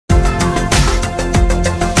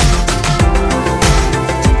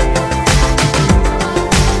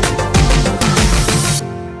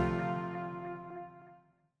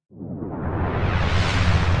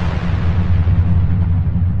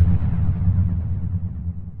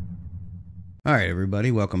All right,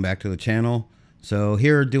 everybody, welcome back to the channel. So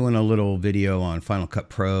here doing a little video on Final Cut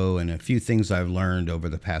Pro and a few things I've learned over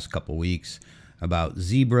the past couple weeks about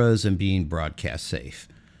zebras and being broadcast safe.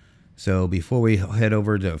 So before we head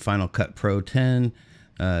over to Final Cut Pro 10,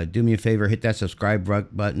 do me a favor, hit that subscribe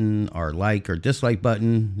button or like or dislike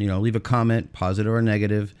button. Leave a comment, positive or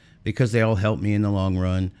negative, because they all help me in the long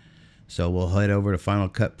run. So we'll head over to Final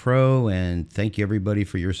Cut Pro, and thank you everybody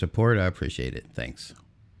for your support. I appreciate it. Thanks.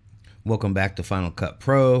 Welcome back to Final Cut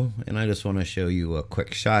Pro, and I just want to show you a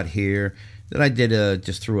quick shot here that I did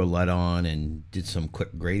just threw a LUT on and did some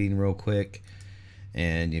quick grading real quick.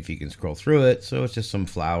 And if you can scroll through it, so it's just some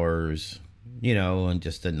flowers, and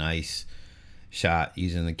just a nice shot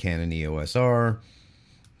using the Canon EOS R.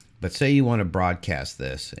 But say you want to broadcast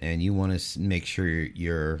this and you want to make sure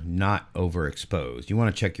you're not overexposed. You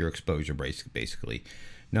want to check your exposure basically.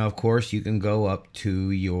 Now, of course, you can go up to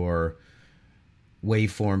your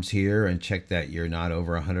waveforms here and check that you're not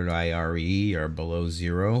over 100 IRE or below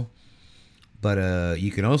 0. But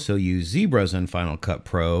you can also use zebras on Final Cut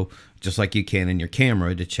Pro, just like you can in your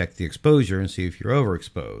camera, to check the exposure and see if you're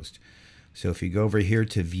overexposed. So if you go over here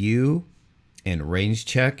to view and range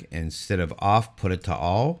check, instead of off, put it to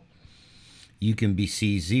all, you can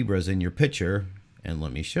see zebras in your picture. And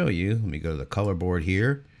let me show you. Let me go to the color board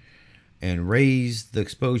here and raise the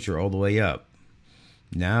exposure all the way up.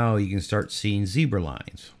 Now you can start seeing zebra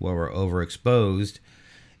lines where we're overexposed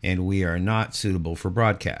and we are not suitable for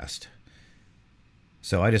broadcast.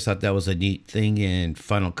 So I just thought that was a neat thing in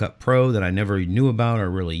Final Cut Pro that I never knew about or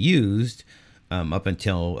really used up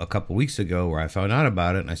until a couple weeks ago, where I found out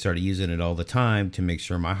about it and I started using it all the time to make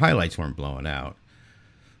sure my highlights weren't blowing out.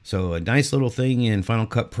 So a nice little thing in Final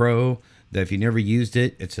Cut Pro that if you never used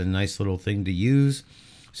it, it's a nice little thing to use.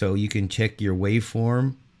 So you can check your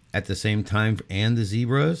waveform at the same time and the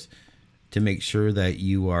zebras to make sure that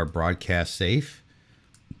you are broadcast safe,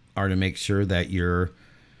 or to make sure that you're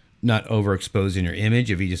not overexposing your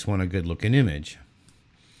image if you just want a good looking image.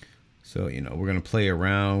 So, we're going to play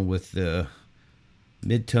around with the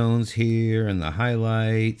midtones here and the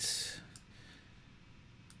highlights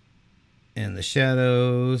and the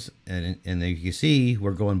shadows. And then you can see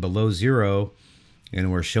we're going below 0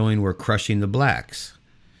 and we're showing we're crushing the blacks.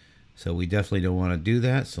 So we definitely don't want to do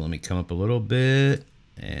that. So let me come up a little bit,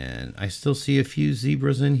 and I still see a few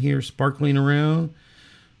zebras in here sparkling around.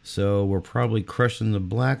 So we're probably crushing the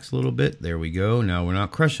blacks a little bit. There we go. Now we're not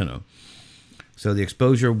crushing them. So the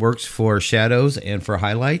exposure works for shadows and for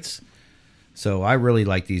highlights. So I really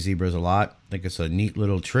like these zebras a lot. I think it's a neat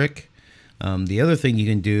little trick. The other thing you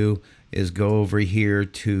can do is go over here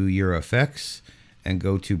to your effects and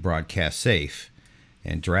go to broadcast safe,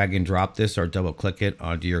 and drag and drop this or double click it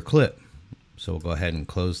onto your clip. So we'll go ahead and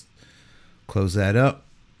close that up.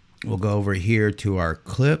 We'll go over here to our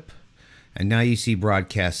clip, and now you see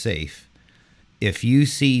broadcast safe. If you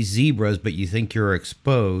see zebras but you think you're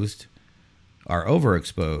exposed or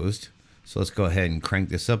overexposed, so let's go ahead and crank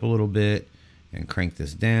this up a little bit and crank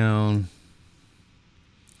this down.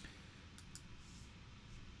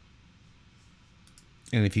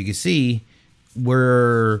 And if you can see,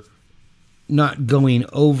 we're not going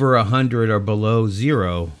over 100 or below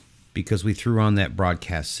 0 because we threw on that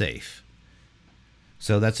broadcast safe.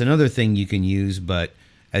 So that's another thing you can use, but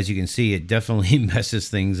as you can see, it definitely messes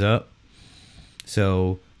things up.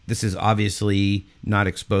 So this is obviously not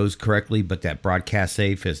exposed correctly, but that broadcast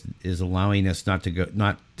safe is allowing us not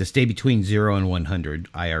to stay between 0 and 100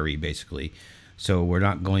 IRE basically. So we're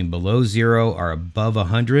not going below 0 or above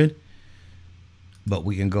 100. But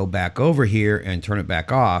we can go back over here and turn it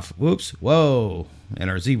back off. Whoops, whoa,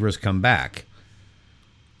 and our zebras come back.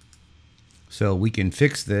 So we can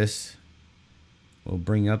fix this. We'll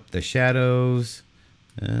bring up the shadows.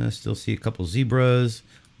 Still see a couple zebras.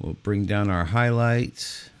 We'll bring down our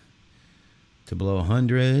highlights to below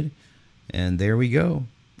 100. And there we go.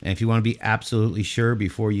 And if you want to be absolutely sure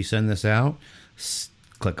before you send this out,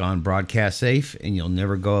 click on Broadcast Safe, and you'll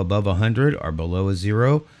never go above 100 or below a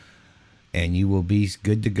 0. And you will be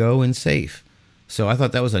good to go and safe. So I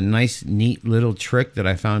thought that was a nice, neat little trick that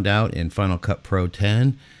I found out in Final Cut Pro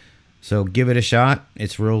 10. So give it a shot.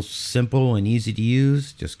 It's real simple and easy to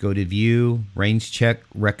use. Just go to View, Range Check,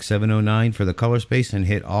 Rec 709 for the color space, and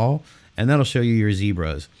hit All. And that'll show you your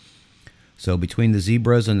zebras. So between the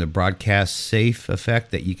zebras and the broadcast safe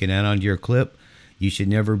effect that you can add onto your clip, you should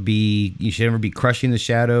never be crushing the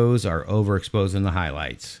shadows or overexposing the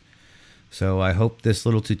highlights. So I hope this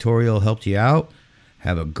little tutorial helped you out.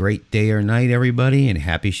 Have a great day or night, everybody, and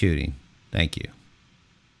happy shooting. Thank you.